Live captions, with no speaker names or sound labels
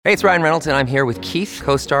Hey, it's Ryan Reynolds, and I'm here with Keith,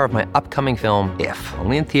 co-star of my upcoming film, If,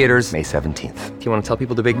 only in theaters May 17th. Do you want to tell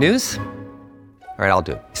people the big news? All right, I'll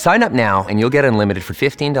do it. Sign up now and you'll get unlimited for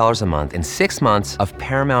 $15 a month and 6 months of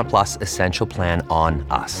Paramount Plus Essential Plan on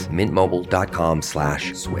us.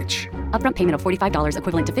 MintMobile.com/switch. Upfront payment of $45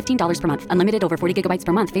 equivalent to $15 per month. Unlimited over 40 gigabytes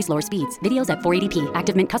per month. Face lower speeds. Videos at 480p.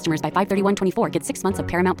 Active Mint customers by 531.24 get 6 months of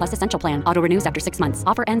Paramount Plus Essential Plan. Auto renews after 6 months.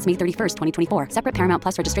 Offer ends May 31st, 2024. Separate Paramount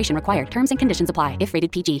Plus registration required. Terms and conditions apply if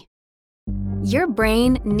rated PG. Your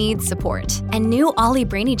brain needs support, and new Ollie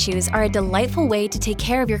Brainy Chews are a delightful way to take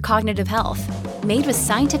care of your cognitive health. Made with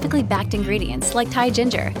scientifically backed ingredients like Thai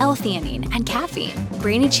ginger, L-theanine, and caffeine,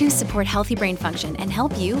 Brainy Chews support healthy brain function and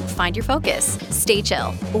help you find your focus, stay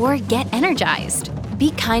chill, or get energized.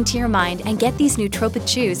 Be kind to your mind and get these nootropic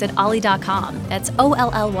chews at ollie.com. That's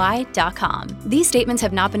OLLY.com. These statements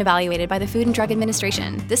have not been evaluated by the Food and Drug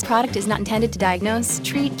Administration. This product is not intended to diagnose,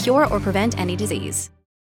 treat, cure, or prevent any disease.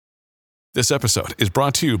 This episode is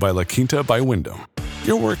brought to you by La Quinta by Wyndham.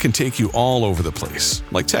 Your work can take you all over the place,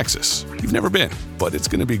 like Texas. You've never been, but it's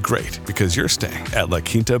going to be great because you're staying at La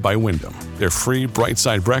Quinta by Wyndham. Their free Bright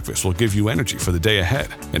Side breakfast will give you energy for the day ahead.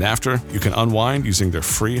 And after, you can unwind using their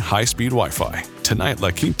free high-speed Wi-Fi. Tonight,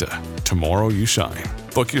 La Quinta. Tomorrow, you shine.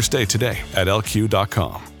 Book your stay today at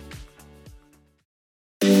LQ.com.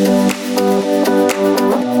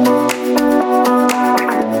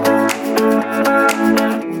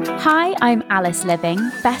 Hi, I'm Alice Living,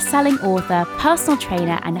 best-selling author, personal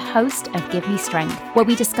trainer, and host of Give Me Strength, where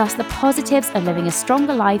we discuss the positives of living a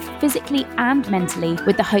stronger life physically and mentally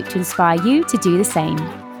with the hope to inspire you to do the same.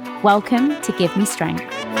 Welcome to Give Me Strength.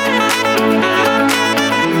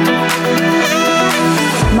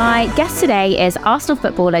 My guest today is Arsenal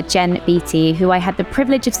footballer Jen Beattie, who I had the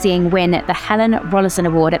privilege of seeing win the Helen Rollason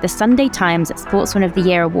Award at the Sunday Times Sportsman of the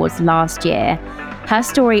Year Awards last year. Her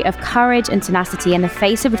story of courage and tenacity in the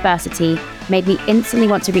face of adversity made me instantly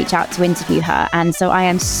want to reach out to interview her. And so I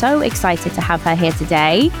am so excited to have her here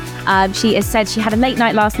today. She has said she had a late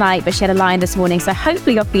night last night, but she had a lie-in this morning. So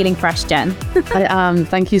hopefully you're feeling fresh, Jen. I am.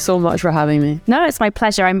 Thank you so much for having me. No, it's my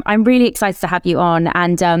pleasure. I'm really excited to have you on.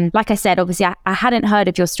 And like I said, obviously I hadn't heard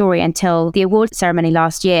of your story until the award ceremony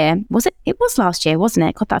last year. It was last year, wasn't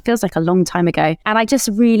it? God, that feels like a long time ago. And I just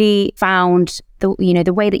really found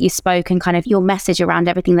the way that you spoke and kind of your message around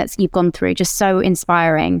everything that you've gone through, just so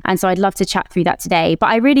inspiring. And so I'd love to chat through that today. But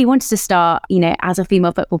I really wanted to start, as a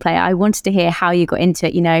female football player, I wanted to hear how you got into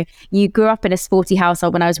it. You grew up in a sporty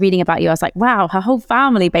household. When I was reading about you, I was like, wow, her whole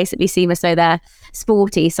family basically seem as though they're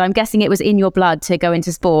sporty. So I'm guessing it was in your blood to go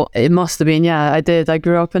into sport. It must have been, yeah, I did. I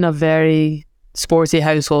grew up in a very sporty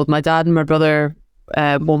household. My dad and my brother,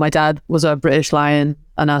 my dad was a British Lion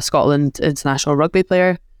and a Scotland international rugby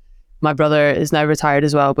player. My brother is now retired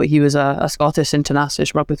as well, but he was a Scottish international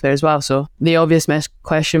rugby player as well. So the obvious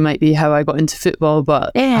question might be how I got into football, but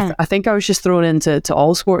yeah. I think I was just thrown into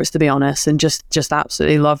all sports, to be honest, and just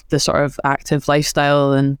absolutely loved the sort of active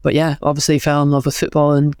lifestyle. But yeah, obviously fell in love with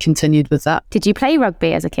football and continued with that. Did you play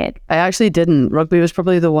rugby as a kid? I actually didn't. Rugby was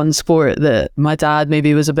probably the one sport that my dad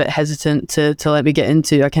maybe was a bit hesitant to let me get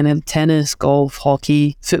into. I kind of tennis, golf,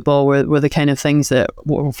 hockey, football were the kind of things that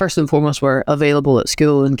first and foremost were available at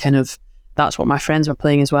school, and kind of that's what my friends were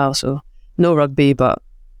playing as well. So no rugby, but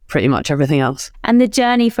pretty much everything else. And the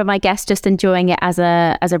journey from, I guess, just enjoying it as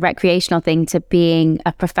a recreational thing to being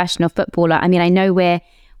a professional footballer. I mean, I know we're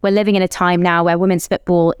living in a time now where women's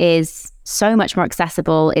football is so much more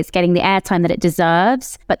accessible. It's getting the airtime that it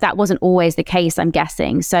deserves, but that wasn't always the case, I'm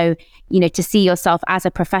guessing. So, to see yourself as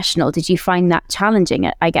a professional, did you find that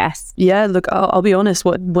challenging, I guess? Yeah, look, I'll be honest,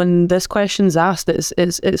 when this question's asked,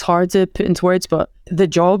 it's hard to put into words, but the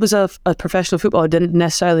job as a professional footballer didn't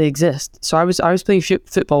necessarily exist. So I was playing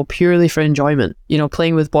football purely for enjoyment,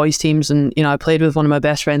 playing with boys teams, and, I played with one of my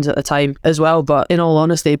best friends at the time as well. But in all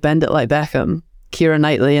honesty, Bend It Like Beckham, Keira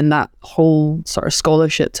Knightley, and that whole sort of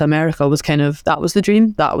scholarship to America was that was the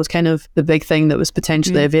dream. That was kind of the big thing that was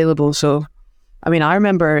potentially available. So, I mean, I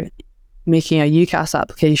remember making a UCAS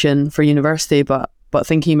application for university, but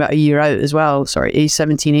thinking about a year out as well, age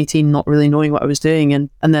 17, 18, not really knowing what I was doing. And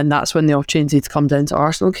then that's when the opportunity to come down to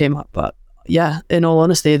Arsenal came up. But yeah, in all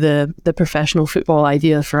honesty, the professional football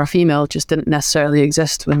idea for a female just didn't necessarily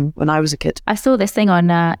exist when I was a kid. I saw this thing on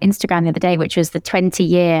Instagram the other day, which was the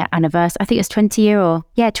 20-year anniversary. I think it was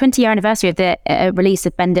 20-year anniversary of the release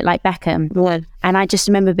of Bend It Like Beckham. Yeah. And I just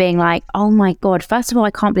remember being like, oh my God, first of all, I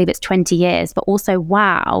can't believe it's 20 years, but also,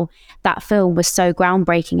 wow, that film was so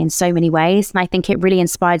groundbreaking in so many ways. And I think it really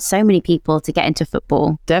inspired so many people to get into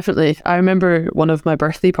football. Definitely. I remember one of my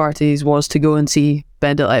birthday parties was to go and see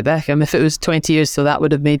Bend It Like Beckham. If it was 20 years, so that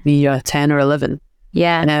would have made me 10 or 11.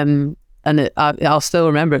 Yeah. And I'll still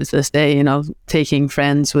remember it to this day, you know, taking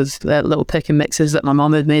friends with little pick and mixes that my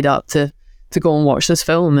mum had made up to go and watch this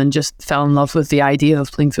film, and just fell in love with the idea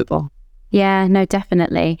of playing football. Yeah, no,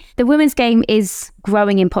 definitely. The women's game is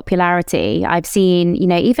growing in popularity. I've seen, you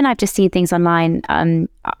know, even I've just seen things online.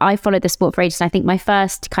 I followed the sport for ages. And I think my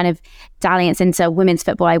first kind of dalliance into women's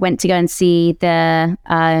football, I went to go and see the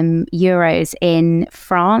Euros in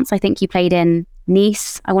France. I think you played in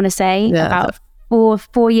Nice, I want to say, about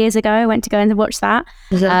 4 years ago. I went to go and watch that.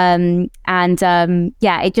 Yeah,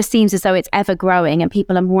 it just seems as though it's ever growing, and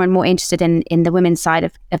people are more and more interested in the women's side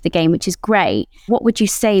of the game, which is great. What would you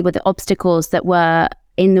say were the obstacles that were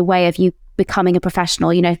in the way of you becoming a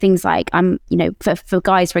professional? You know, things like, you know, for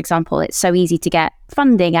guys, for example, it's so easy to get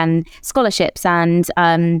funding and scholarships, and,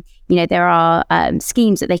 you know, there are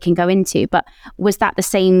schemes that they can go into. But was that the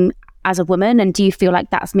same as a woman, and do you feel like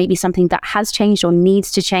that's maybe something that has changed or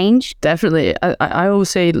needs to change? Definitely. I always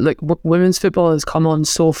say, look, women's football has come on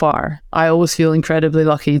so far. I always feel incredibly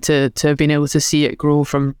lucky to have been able to see it grow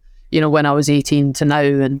from, you know, when I was 18 to now,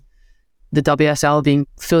 and the WSL being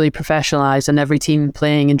fully professionalised and every team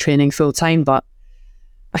playing and training full time. But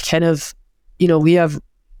I kind of, you know, we have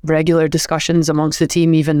regular discussions amongst the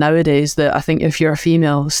team even nowadays that I think if you're a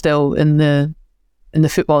female still in the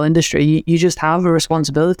football industry, you just have a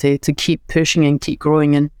responsibility to keep pushing and keep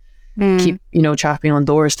growing and keep, you know, chapping on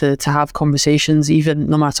doors to have conversations, even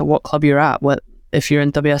no matter what club you're at. What if you're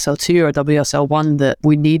in WSL 2 or WSL 1, that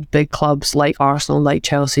we need big clubs like Arsenal, like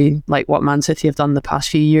Chelsea, like what Man City have done the past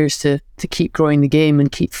few years to keep growing the game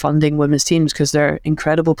and keep funding women's teams, because there are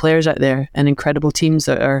incredible players out there and incredible teams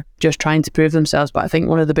that are just trying to prove themselves. But I think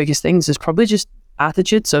one of the biggest things is probably just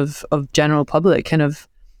attitudes of general public. Kind of,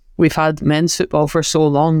 we've had men's football for so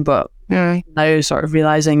long, but now sort of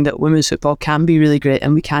realising that women's football can be really great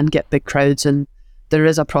and we can get big crowds, and there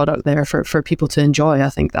is a product there for people to enjoy. I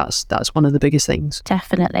think that's one of the biggest things.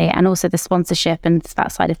 Definitely. And also the sponsorship and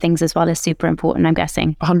that side of things as well is super important, I'm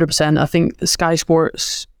guessing. 100%. I think Sky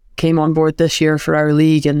Sports came on board this year for our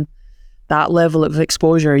league, and that level of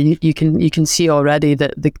exposure, you can see already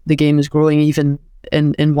that the game is growing even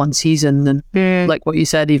in one season. And like what you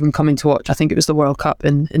said, even coming to watch, I think it was the World Cup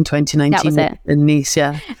in 2019 that was it. in Nice.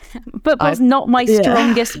 Football's not my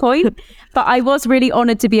strongest point, but I was really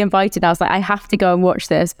honoured to be invited. I was like, I have to go and watch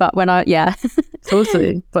this. But when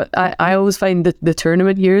Totally. But I always find that the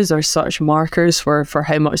tournament years are such markers for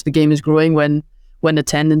how much the game is growing, when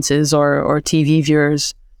attendances or TV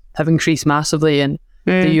viewers have increased massively, and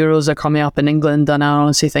the Euros are coming up in England, and I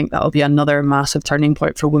honestly think that'll be another massive turning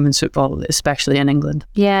point for women's football, especially in England.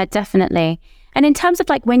 Yeah, definitely. And in terms of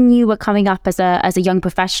like when you were coming up as a young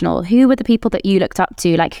professional, who were the people that you looked up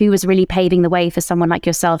to? Like, who was really paving the way for someone like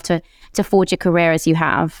yourself to forge a career as you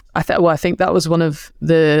have? I think that was one of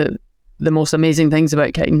the most amazing things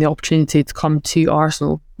about getting the opportunity to come to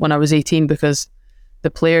Arsenal when I was 18, because the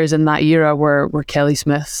players in that era were Kelly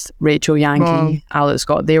Smith, Rachel Yankee, Alex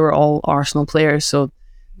Scott. They were all Arsenal players. So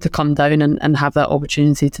to come down and have that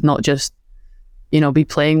opportunity to not just, you know, be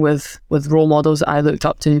playing with role models that I looked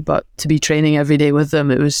up to, but to be training every day with them,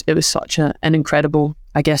 it was such an incredible,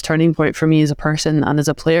 I guess, turning point for me as a person and as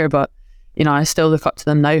a player. But, you know, I still look up to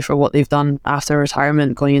them now for what they've done after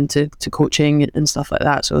retirement, going into coaching and stuff like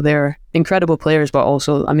that. So they're incredible players, but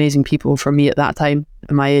also amazing people for me at that time,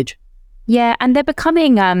 at my age. Yeah, and they're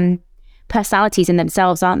becoming personalities in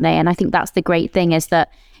themselves, aren't they? And I think that's the great thing, is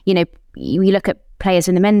that, you know, you look at players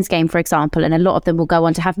in the men's game, for example, and a lot of them will go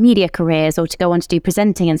on to have media careers or to go on to do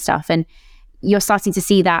presenting and stuff. And you're starting to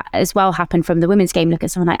see that as well happen from the women's game. Look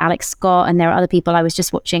at someone like Alex Scott, and there are other people. I was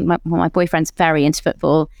just watching, my boyfriend's very into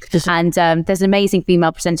football, and there's an amazing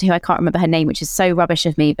female presenter who I can't remember her name, which is so rubbish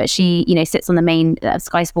of me, but she, you know, sits on the main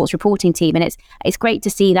Sky Sports reporting team, and it's great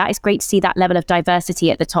to see that. It's great to see that level of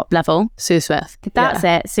diversity at the top level. Sue Smith. That's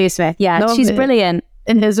it, Sue Smith. Yeah, no, she's brilliant.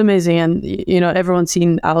 It is amazing, and you know, everyone's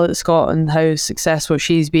seen Alex Scott and how successful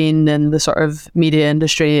she's been in the sort of media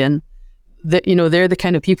industry, and you know, they're the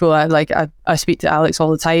kind of people I speak to Alex all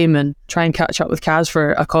the time and try and catch up with Kaz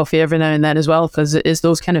for a coffee every now and then as well, because it is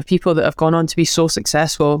those kind of people that have gone on to be so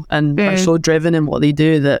successful and are so driven in what they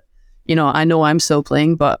do that, you know I'm still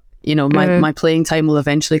playing, but you know, my playing time will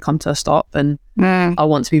eventually come to a stop, and I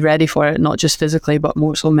want to be ready for it, not just physically but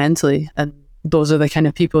more so mentally. And those are the kind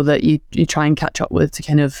of people that you try and catch up with to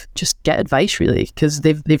kind of just get advice, really, because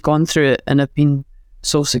they've gone through it and have been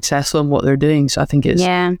so successful in what they're doing. So I think it's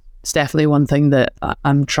definitely one thing that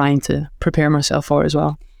I'm trying to prepare myself for as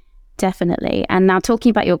well. Definitely. And now,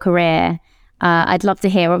 talking about your career, I'd love to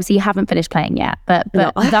hear, obviously you haven't finished playing yet, but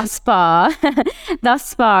no. thus far,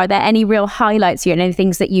 are there any real highlights here and any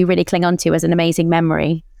things that you really cling on to as an amazing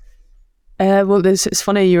memory? Well, it's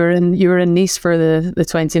funny you were in Nice for the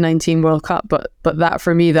 2019 World Cup, but that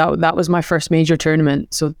for me that was my first major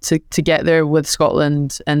tournament. So to get there with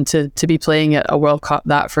Scotland and to be playing at a World Cup,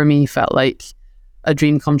 that for me felt like a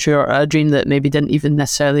dream come true, or a dream that maybe didn't even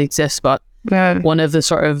necessarily exist, but one of the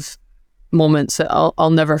sort of moments that I'll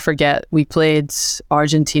never forget. We played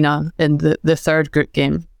Argentina in the third group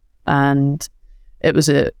game, and it was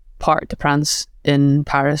at Parc des Princes in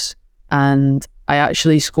Paris, and I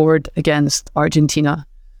actually scored against Argentina.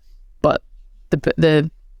 But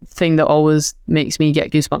the thing that always makes me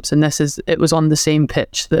get goosebumps in this is it was on the same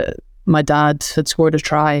pitch that my dad had scored a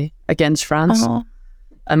try against France. Uh-huh.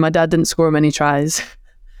 And my dad didn't score many tries,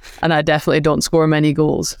 and I definitely don't score many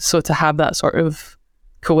goals. So to have that sort of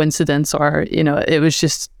coincidence, or, you know, it was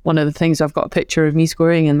just one of the things. I've got a picture of me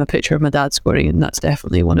scoring and a picture of my dad scoring, and that's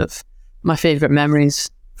definitely one of my favourite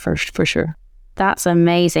memories for sure. That's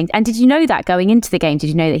amazing. And did you know that going into the game? Did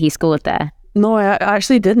you know that he scored there? No, I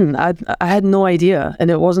actually didn't. I had no idea,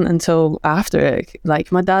 and it wasn't until after it.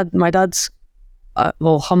 Like my dad's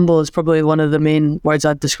humble is probably one of the main words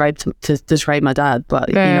I'd describe to describe my dad, but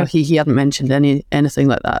you know, he hadn't mentioned anything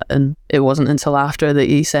like that, and it wasn't until after that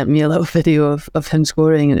he sent me a little video of him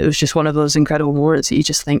scoring, and it was just one of those incredible moments that you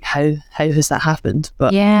just think, how has that happened?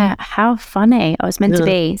 But yeah, how funny. I was meant to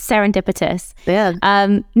be serendipitous. Yeah.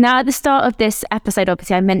 Now at the start of this episode,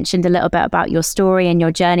 obviously I mentioned a little bit about your story and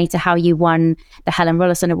your journey to how you won the Helen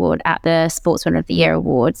Rollason Award at the Sportswoman of the Year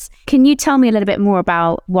Awards. Can you tell me a little bit more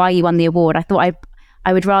about why you won the award? I thought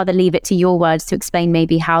I would rather leave it to your words to explain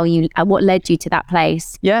maybe what led you to that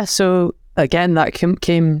place. Yeah, so again, that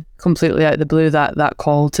came completely out of the blue, that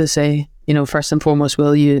call to say, you know, first and foremost,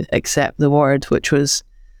 will you accept the award, which was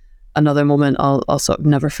another moment I'll sort of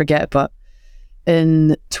never forget. But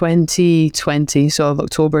in 2020, so of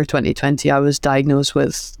October 2020, I was diagnosed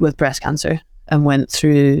with breast cancer and went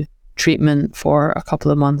through treatment for a couple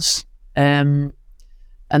of months.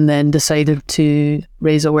 And then decided to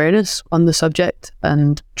raise awareness on the subject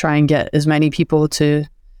and try and get as many people to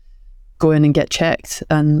go in and get checked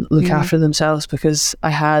and look after themselves, because I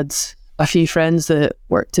had a few friends that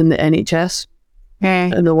worked in the NHS,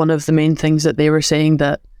 and one of the main things that they were saying,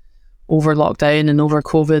 that over lockdown and over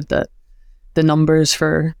COVID, that the numbers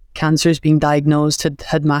for cancers being diagnosed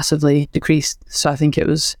had massively decreased. So I think it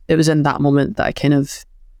was in that moment that I kind of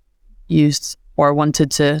used, or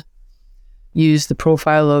wanted to use, the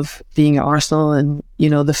profile of being at Arsenal and, you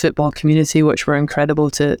know, the football community, which were incredible,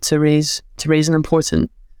 to raise an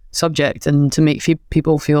important subject and to make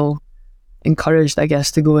people feel encouraged, I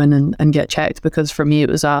guess, to go in and get checked. Because for me, it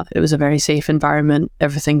was a very safe environment.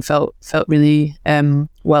 Everything felt really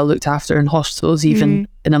well looked after in hospitals, even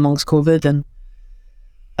in amongst COVID. And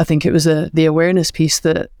I think it was the awareness piece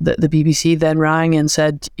that the BBC then rang and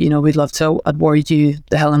said, you know, we'd love to award you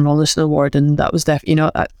the Helen Rollason Award. And that was you know,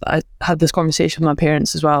 I had this conversation with my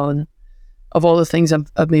parents as well. And of all the things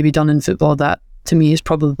I've maybe done in football, that to me is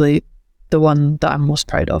probably the one that I'm most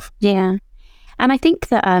proud of. Yeah. And I think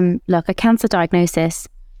that, look, a cancer diagnosis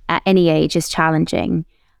at any age is challenging.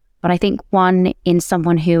 But I think one in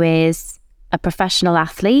someone who is a professional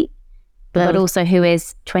athlete, but also who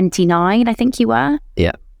is 29, I think you were.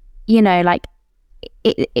 Yeah. You know, like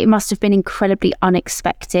it must have been incredibly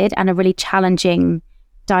unexpected and a really challenging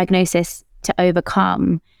diagnosis to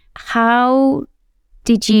overcome. How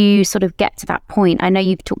did you sort of get to that point? I know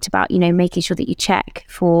you've talked about, you know, making sure that you check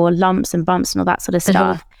for lumps and bumps and all that sort of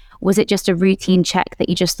stuff. Was it just a routine check that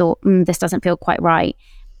you just thought, this doesn't feel quite right?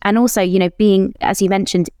 And also, you know, being, as you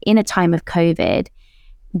mentioned, in a time of COVID,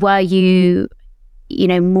 were you, you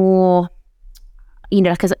know, more, you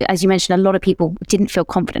know, because as you mentioned, a lot of people didn't feel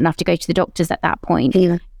confident enough to go to the doctors at that point.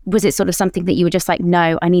 Yeah. Was it sort of something that you were just like,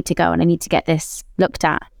 no, I need to go and I need to get this looked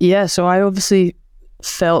at? Yeah, so I obviously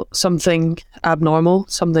felt something abnormal,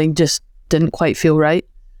 something just didn't quite feel right.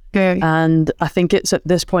 Yeah. And I think it's at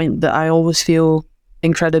this point that I always feel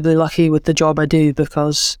incredibly lucky with the job I do,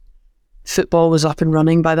 because football was up and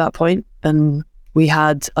running by that point, and we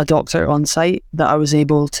had a doctor on site that I was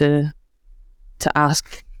able to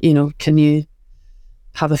ask, you know, can you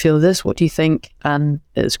have a feel of this? What do you think? And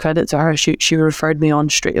it's credit to her. She referred me on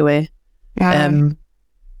straight away.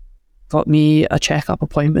 Got me a checkup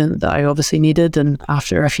appointment that I obviously needed, and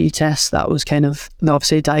after a few tests, that was kind of,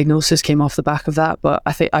 obviously a diagnosis came off the back of that. But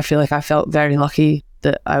I feel like I felt very lucky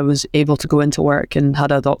that I was able to go into work and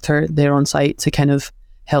had a doctor there on site to kind of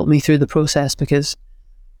help me through the process, because,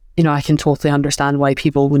 you know, I can totally understand why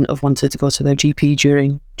people wouldn't have wanted to go to their GP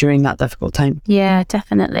during that difficult time. Yeah,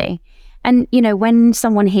 definitely. And, you know, when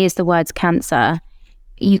someone hears the words cancer,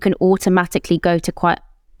 you can automatically go to quite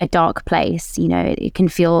a dark place. You know, it can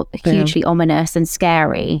feel hugely ominous and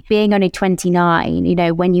scary. Being only 29, you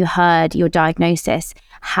know, when you heard your diagnosis,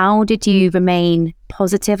 how did you remain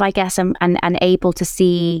positive, I guess, and able to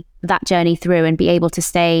see that journey through and be able to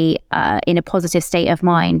stay in a positive state of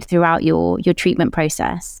mind throughout your treatment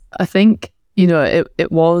process? I think, you know,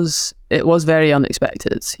 it was very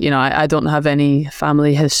unexpected. You know, I don't have any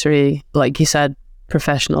family history. Like you said,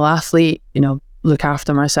 professional athlete, you know, look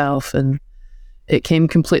after myself, and it came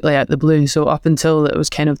completely out the blue. So up until it was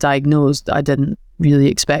kind of diagnosed, I didn't really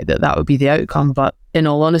expect that would be the outcome. But in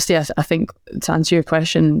all honesty, I think, to answer your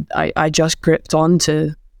question, I just gripped on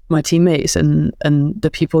to my teammates and the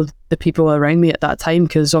people around me at that time,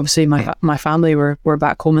 because obviously my family were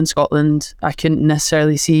back home in Scotland. I couldn't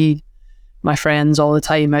necessarily see my friends all the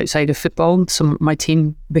time outside of football. So my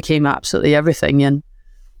team became absolutely everything. And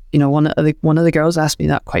you know, one of the girls asked me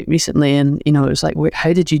that quite recently, and you know, it was like,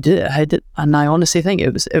 how did you do it? And I honestly think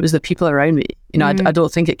it was the people around me. You know, I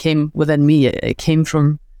don't think it came within me. It came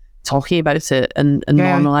from talking about it and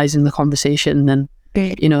normalizing the conversation. And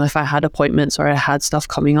you know, if I had appointments or I had stuff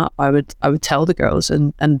coming up, I would tell the girls,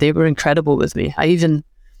 and they were incredible with me. I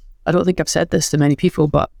don't think I've said this to many people,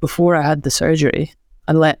 but before I had the surgery,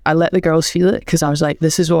 I let the girls feel it, because I was like,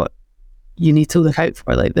 this is what you need to look out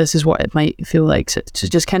for. Like, this is what it might feel like. So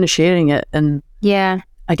just kind of sharing it. And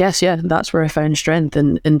I guess, that's where I found strength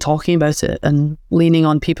in talking about it and leaning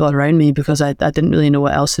on people around me, because I didn't really know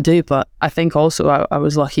what else to do. But I think also I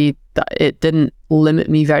was lucky that it didn't limit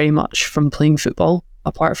me very much from playing football,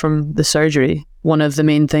 apart from the surgery. One of the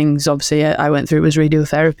main things, obviously, I went through was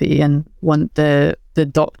radiotherapy, and the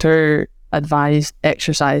doctor advised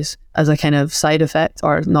exercise as a kind of side effect,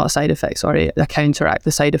 or not a side effect, sorry, a counteract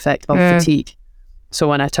the side effect of fatigue. So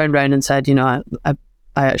when I turned around and said, you know, I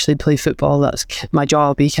actually play football, that's my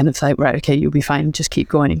job, he kind of like, right, okay, you'll be fine, just keep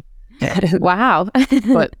going. Wow.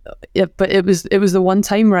 but it was the one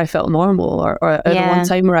time where I felt normal, or the one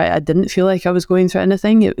time where I didn't feel like I was going through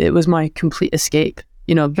anything. It was my complete escape.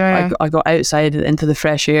 You know, I got outside into the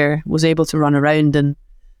fresh air, was able to run around, and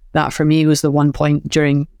that for me was the one point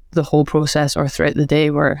during the whole process or throughout the day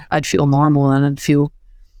where I'd feel normal, and I'd feel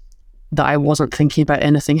that I wasn't thinking about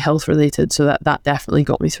anything health related. So that definitely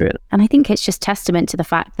got me through it. And I think it's just testament to the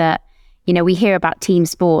fact that, you know, we hear about team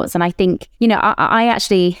sports, and I think, you know, I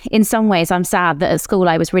actually, in some ways, I'm sad that at school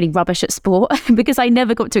I was really rubbish at sport because I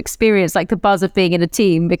never got to experience like the buzz of being in a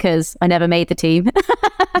team, because I never made the team.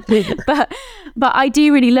 But I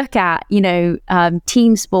do really look at, you know,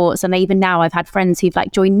 team sports, and even now I've had friends who've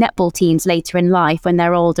like joined netball teams later in life when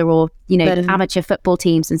they're older, or, you know, amateur football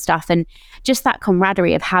teams and stuff, and just that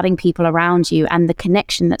camaraderie of having people around you and the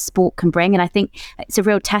connection that sport can bring. And I think it's a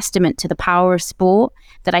real testament to the power of sport,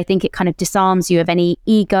 that I think it kind of disarms you of any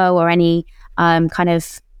ego or any kind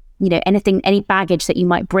of, you know, any baggage that you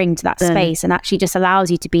might bring to that space, and actually just allows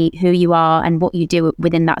you to be who you are and what you do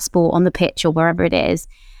within that sport, on the pitch or wherever it is.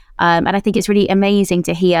 And I think it's really amazing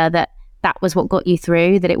to hear that was what got you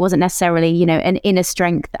through, that it wasn't necessarily, you know, an inner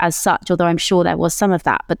strength as such, although I'm sure there was some of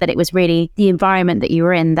that, but that it was really the environment that you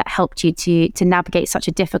were in that helped you to navigate such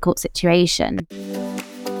a difficult situation.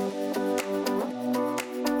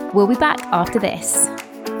 We'll be back after this.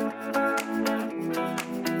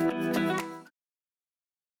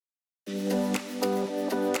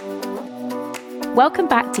 Welcome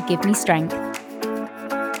back to Give Me Strength.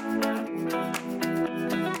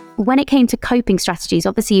 When it came to coping strategies,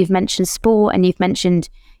 obviously you've mentioned sport and you've mentioned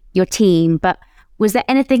your team, but was there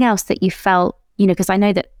anything else that you felt, you know, because I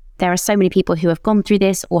know that there are so many people who have gone through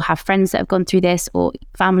this, or have friends that have gone through this, or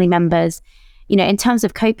family members, you know, in terms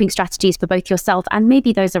of coping strategies for both yourself and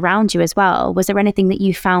maybe those around you as well, was there anything that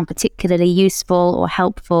you found particularly useful or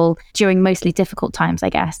helpful during mostly difficult times,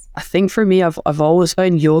 I guess? I think for me, I've always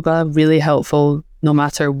found yoga really helpful, no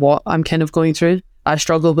matter what I'm kind of going through. I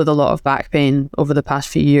struggled with a lot of back pain over the past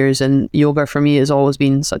few years, and yoga for me has always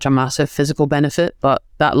been such a massive physical benefit. But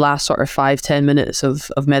that last sort of 5-10 minutes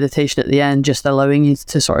of meditation at the end, just allowing you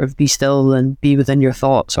to sort of be still and be within your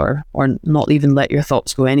thoughts, or not even let your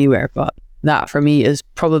thoughts go anywhere. But that for me is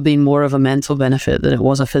probably more of a mental benefit than it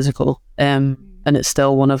was a physical. And it's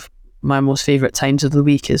still one of my most favourite times of the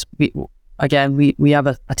week. Is we have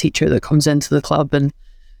a teacher that comes into the club and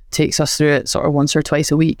takes us through it sort of once or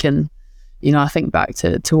twice a week. And you know, I think back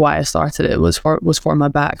to why I started it was for my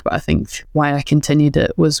back, but I think why I continued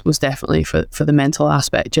it was definitely for the mental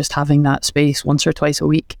aspect, just having that space once or twice a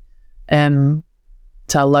week to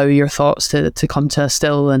allow your thoughts to come to a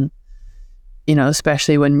still. And, you know,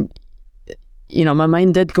 especially when, you know, my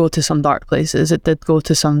mind did go to some dark places. It did go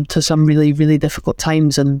to some really, really difficult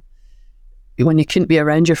times. And when you couldn't be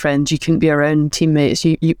around your friends, you couldn't be around teammates.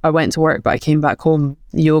 I went to work, but I came back home.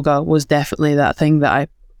 Yoga was definitely that thing that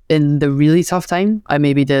in the really tough time, I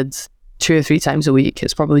maybe did 2 or 3 times a week.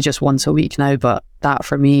 It's probably just once a week now, but that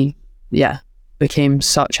for me, became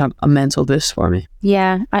such a mental boost for me.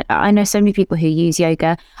 Yeah, I know so many people who use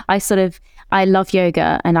yoga. I love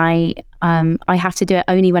yoga, and I have to do it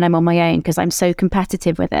only when I'm on my own because I'm so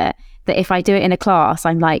competitive with it that if I do it in a class,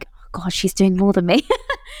 I'm like, oh God, she's doing more than me.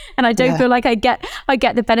 And I don't feel like I get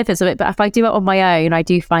the benefits of it. But if I do it on my own, I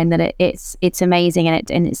do find that it's amazing,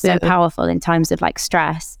 and it's so powerful in times of like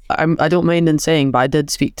stress. I don't mind in saying, but I did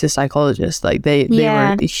speak to psychologists. Like they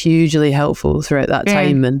were hugely helpful throughout that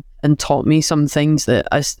time and taught me some things that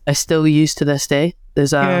I still use to this day.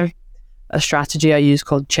 There's a strategy I use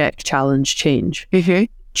called check, challenge, change.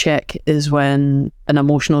 Check is when an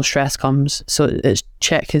emotional stress comes. So it's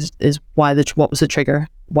check is what was the trigger?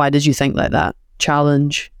 Why did you think like that?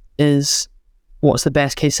 Challenge is what's the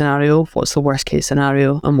best case scenario, what's the worst case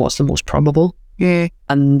scenario, and what's the most probable.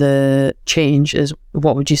 And the change is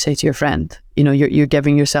what would you say to your friend? You know, you're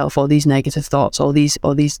giving yourself all these negative thoughts, all these,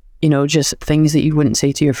 you know, just things that you wouldn't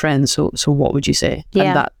say to your friends. So what would you say?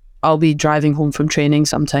 And that I'll be driving home from training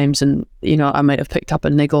sometimes, and you know, I might have picked up a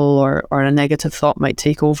niggle or a negative thought might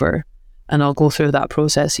take over, and I'll go through that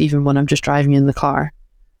process even when I'm just driving in the car,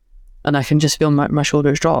 and I can just feel my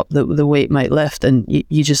shoulders drop, the weight might lift, and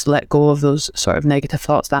you just let go of those sort of negative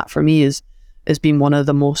thoughts. That for me has been one of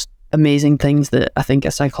the most amazing things that I think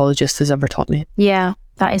a psychologist has ever taught me. Yeah,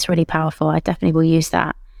 that is really powerful. I definitely will use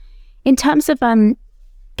that. In terms of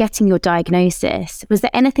getting your diagnosis, was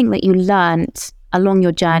there anything that you learnt along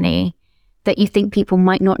your journey that you think people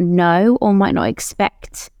might not know or might not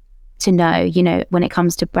expect to know, you know, when it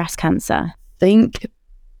comes to breast cancer? I think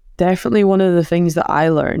definitely one of the things that I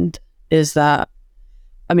learned is that,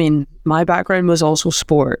 I mean, my background was also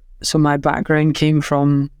sport. So my background came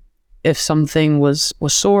from, if something was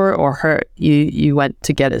sore or hurt, you went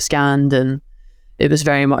to get it scanned, and it was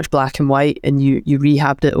very much black and white, and you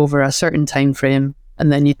rehabbed it over a certain time frame,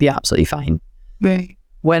 and then you'd be absolutely fine. Right.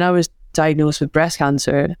 When I was diagnosed with breast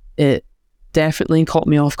cancer, it definitely caught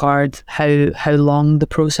me off guard how long the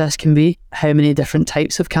process can be, how many different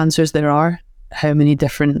types of cancers there are, how many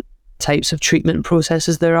different types of treatment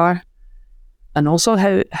processes there are, and also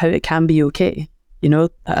how it can be okay. You know,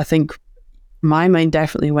 I think my mind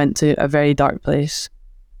definitely went to a very dark place,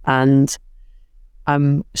 and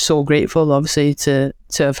I'm so grateful, obviously, to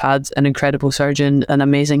have had an incredible surgeon and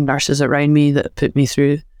amazing nurses around me that put me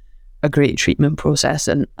through a great treatment process,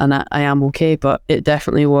 and I am okay. But it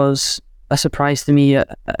definitely was a surprise to me.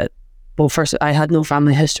 Well, first, I had no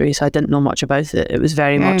family history, so I didn't know much about it. It was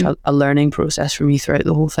very much a learning process for me throughout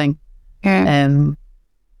the whole thing.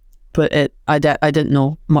 But I didn't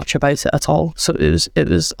know much about it at all. So it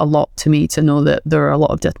was a lot to me to know that there are a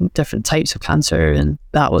lot of different types of cancer, and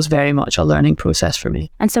that was very much a learning process for me.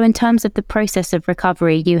 And so in terms of the process of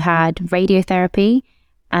recovery, you had radiotherapy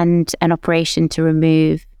and an operation to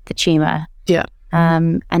remove the tumour. Yeah.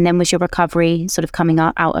 And then was your recovery sort of coming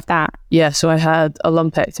out of that? Yeah, so I had a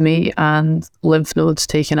lumpectomy and lymph nodes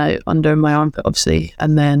taken out under my armpit, obviously.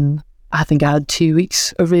 And then I think I had 2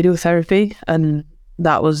 weeks of radiotherapy, and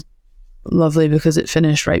that was lovely because it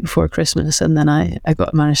finished right before Christmas. And then I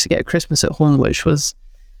managed to get Christmas at home, which was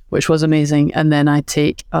amazing. And then I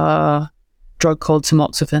take a drug called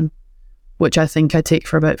tamoxifen, which I think I take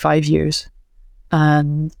for about 5 years.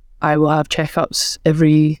 And I will have checkups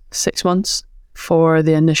every 6 months for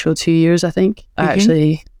the initial 2 years, I think. I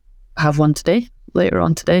actually have one later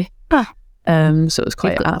on today. So it's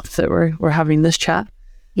quite apt that we're having this chat.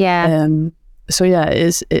 Yeah. So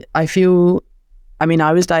yeah, I feel, I mean,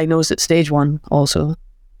 I was diagnosed at stage 1 also.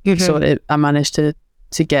 So I managed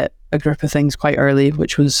to get a grip of things quite early,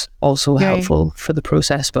 which was also helpful for the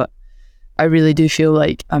process. But I really do feel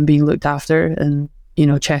like I'm being looked after, and you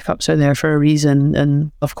know, checkups are there for a reason.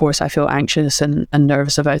 And of course I feel anxious and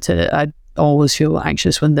nervous about it. I always feel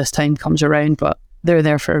anxious when this time comes around, but they're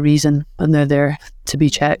there for a reason, and they're there to be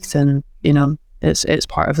checked. And you know, it's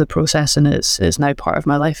part of the process, and it's now part of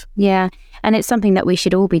my life. Yeah. And it's something that we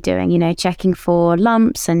should all be doing, you know, checking for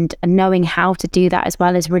lumps and knowing how to do that as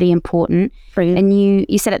well is really important. Brilliant. And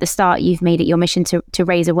you said at the start, you've made it your mission to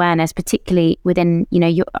raise awareness, particularly within, you know,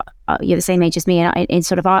 you're the same age as me, and in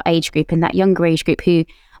sort of our age group, in that younger age group, who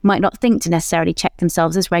might not think to necessarily check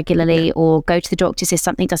themselves as regularly or go to the doctors if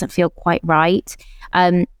something doesn't feel quite right.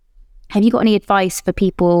 Have you got any advice for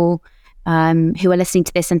people who are listening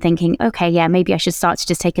to this and thinking, okay, yeah, maybe I should start to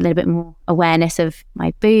just take a little bit more awareness of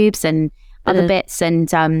my boobs and other bits,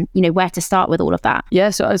 and you know, where to start with all of that? Yeah,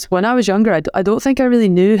 so when I was younger, I don't think I really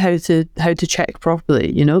knew how to check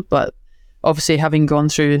properly, you know, but obviously having gone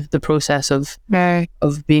through the process of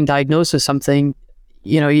being diagnosed with something,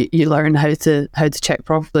 you learn how to check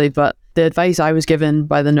properly. But the advice I was given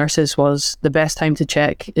by the nurses was the best time to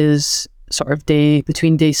check is sort of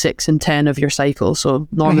between day 6 and 10 of your cycle. So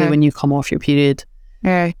normally when you come off your period,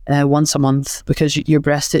 once a month, because your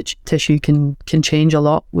breast tissue can change a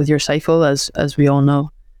lot with your cycle, as we all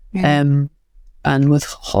know. And with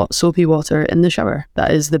hot soapy water in the shower, that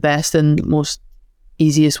is the best and most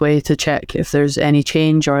easiest way to check if there's any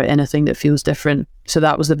change or anything that feels different. So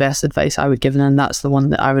that was the best advice I would give, and that's the one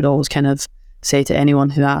that I would always kind of say to anyone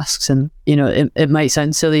who asks. And it might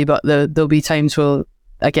sound silly, but there'll be times where,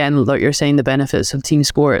 again, like you're saying, the benefits of team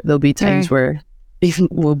sport, there'll be times where even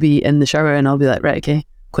we'll be in the shower and I'll be like, right, okay,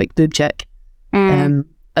 quick boob check.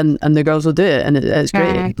 And the girls will do it, and it's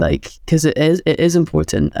great, like, because it is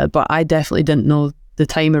important. But I definitely didn't know the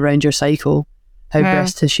time around your cycle, how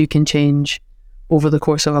breast tissue can change over the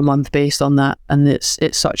course of a month based on that, and it's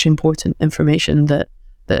such important information that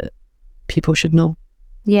people should know.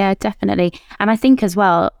 Yeah, definitely. And I think as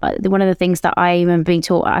well, one of the things that I remember being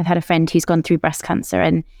taught, I've had a friend who's gone through breast cancer,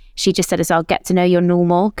 and she just said as well, get to know your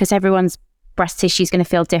normal, because everyone's breast tissue is going to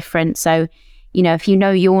feel different. So, if you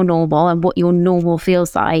know your normal and what your normal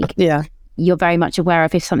feels like, you're very much aware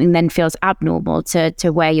of if something then feels abnormal to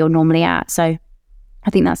where you're normally at. So I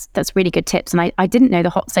think that's really good tips. And I didn't know the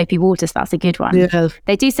hot soapy water, so that's a good one. Yeah.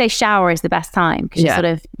 They do say shower is the best time because you're sort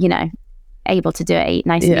of, able to do it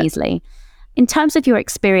nice and easily. In terms of your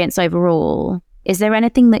experience overall, is there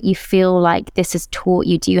anything that you feel like this has taught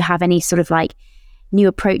you? Do you have any sort of like new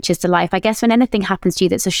approaches to life? I guess when anything happens to you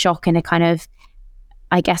that's a shock and a kind of,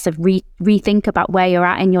 rethink about where you're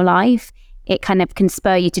at in your life, it kind of can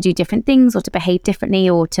spur you to do different things or to behave differently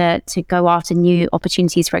or to go after new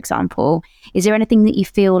opportunities, for example. Is there anything that you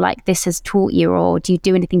feel like this has taught you, or do you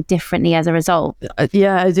do anything differently as a result?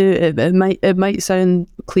 Yeah, I do. It might sound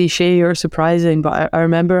cliche or surprising, but I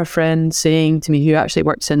remember a friend saying to me, who actually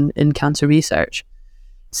works in cancer research,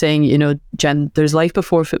 saying, Jen, there's life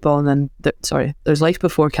before football and then, there's life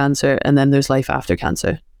before cancer and then there's life after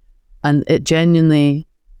cancer. And it genuinely,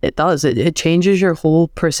 it does. It changes your whole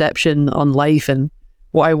perception on life, and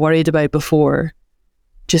what I worried about before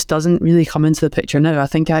just doesn't really come into the picture now. I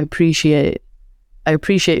think I appreciate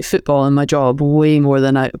football and my job way more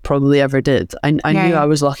than I probably ever did. I knew I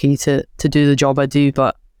was lucky to do the job I do,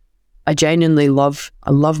 but I genuinely love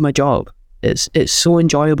my job. It's so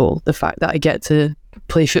enjoyable. The fact that I get to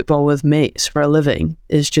play football with mates for a living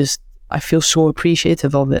is just, I feel so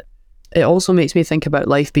appreciative of it. It also makes me think about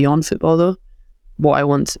life beyond football though.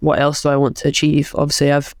 What else do I want to achieve?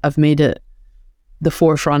 Obviously I've made it the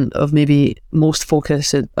forefront of maybe most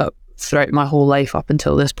focus throughout my whole life up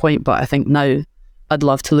until this point, but I think now I'd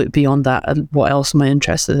love to look beyond that, and what else am I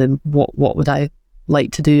interested in? What would I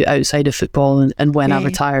like to do outside of football and when I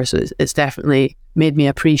retire? So it's definitely made me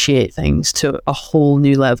appreciate things to a whole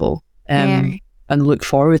new level. And look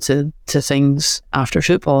forward to things after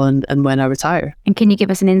football and when I retire. And can you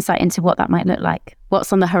give us an insight into what that might look like?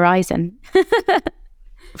 What's on the horizon?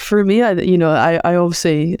 For me, I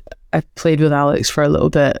obviously I played with Alex for a little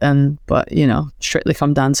bit, but Strictly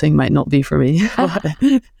Come Dancing might not be for me.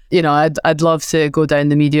 I'd love to go down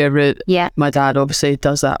the media route. Yeah. My dad obviously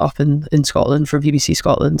does that up in Scotland for BBC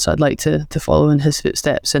Scotland, so I'd like to follow in his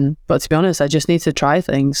footsteps. But to be honest, I just need to try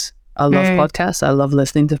things. I love podcasts. I love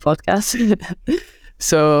listening to podcasts.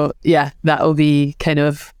 So yeah, that will be kind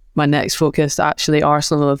of my next focus. Actually,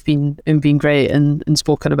 Arsenal have been great and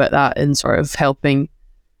spoken about that in sort of helping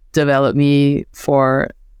develop me for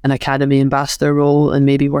an academy ambassador role and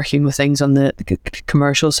maybe working with things on the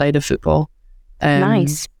commercial side of football.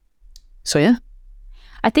 Nice. So yeah.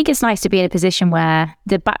 I think it's nice to be in a position where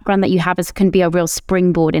the background that you have can be a real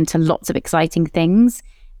springboard into lots of exciting things.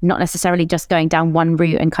 Not necessarily just going down one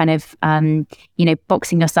route and kind of,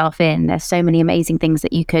 boxing yourself in. There's so many amazing things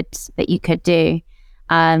that you could do.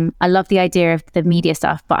 I love the idea of the media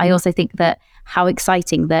stuff, but I also think that how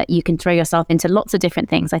exciting that you can throw yourself into lots of different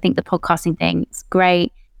things. I think the podcasting thing is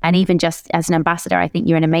great. And even just as an ambassador, I think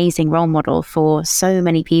you're an amazing role model for so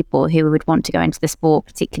many people who would want to go into the sport,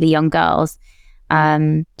 particularly young girls.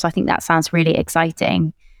 So I think that sounds really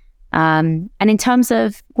exciting. And in terms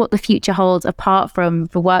of what the future holds, apart from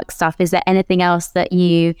the work stuff, is there anything else that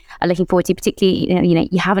you are looking forward to? Particularly,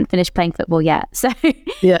 you haven't finished playing football yet, so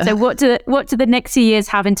yeah. So what do the next 2 years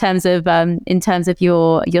have in terms of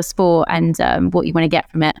your sport and what you want to get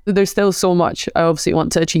from it? There's still so much I obviously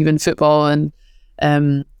want to achieve in football,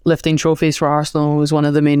 and lifting trophies for Arsenal was one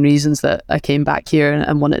of the main reasons that I came back here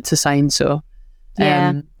and wanted to sign. So.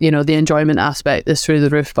 The enjoyment aspect is through the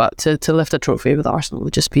roof, but to lift a trophy with Arsenal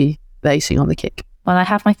would just be the icing on the cake. Well, I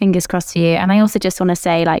have my fingers crossed for you. And I also just want to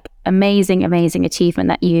say, like, amazing achievement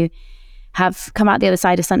that you have come out the other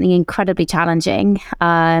side of something incredibly challenging.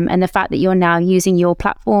 And the fact that you're now using your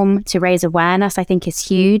platform to raise awareness, I think is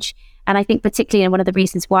huge. And I think particularly, and one of the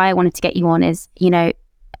reasons why I wanted to get you on is, you know,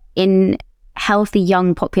 in healthy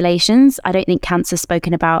young populations, I don't think cancer is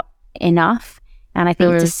spoken about enough. And I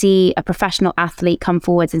think to see a professional athlete come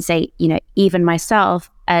forwards and say, you know, even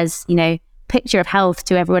myself as, you know, picture of health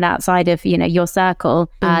to everyone outside of, you know, your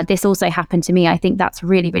circle, this also happened to me. I think that's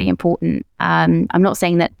really, really important. I'm not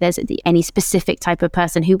saying that there's any specific type of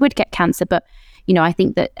person who would get cancer, but, you know, I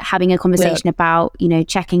think that having a conversation about, you know,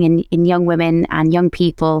 checking in young women and young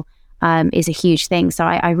people is a huge thing. So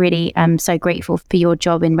I really am so grateful for your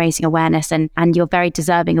job in raising awareness and your very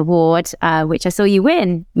deserving award, which I saw you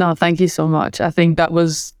win. No, thank you so much. I think that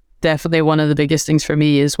was definitely one of the biggest things for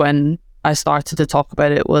me, is when I started to talk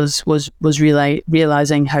about it was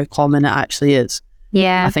realizing how common it actually is.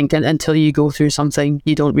 Yeah. I think until you go through something,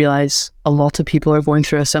 you don't realize a lot of people are going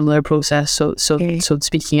through a similar process. So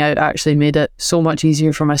speaking out actually made it so much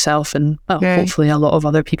easier for myself and hopefully a lot of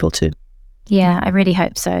other people too. Yeah, I really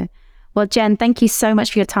hope so. Well, Jen, thank you so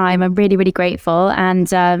much for your time. I'm really, really grateful.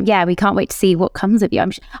 And we can't wait to see what comes of you.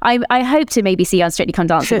 I hope to maybe see you on Strictly Come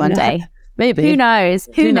Dancing one day. Maybe. Who knows?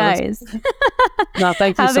 Who knows? No,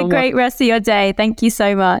 thank you so much. Have a great rest of your day. Thank you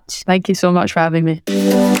so much. Thank you so much for having me.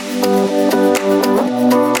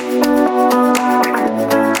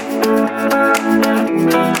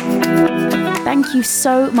 Thank you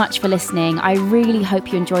so much for listening. I really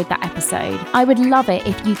hope you enjoyed that episode. I would love it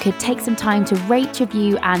if you could take some time to rate,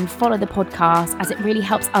 review, and follow the podcast, as it really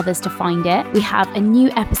helps others to find it. We have a new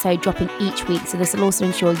episode dropping each week, so this will also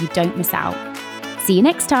ensure you don't miss out. See you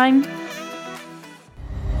next time.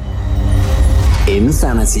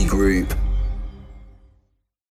 Insanity Group.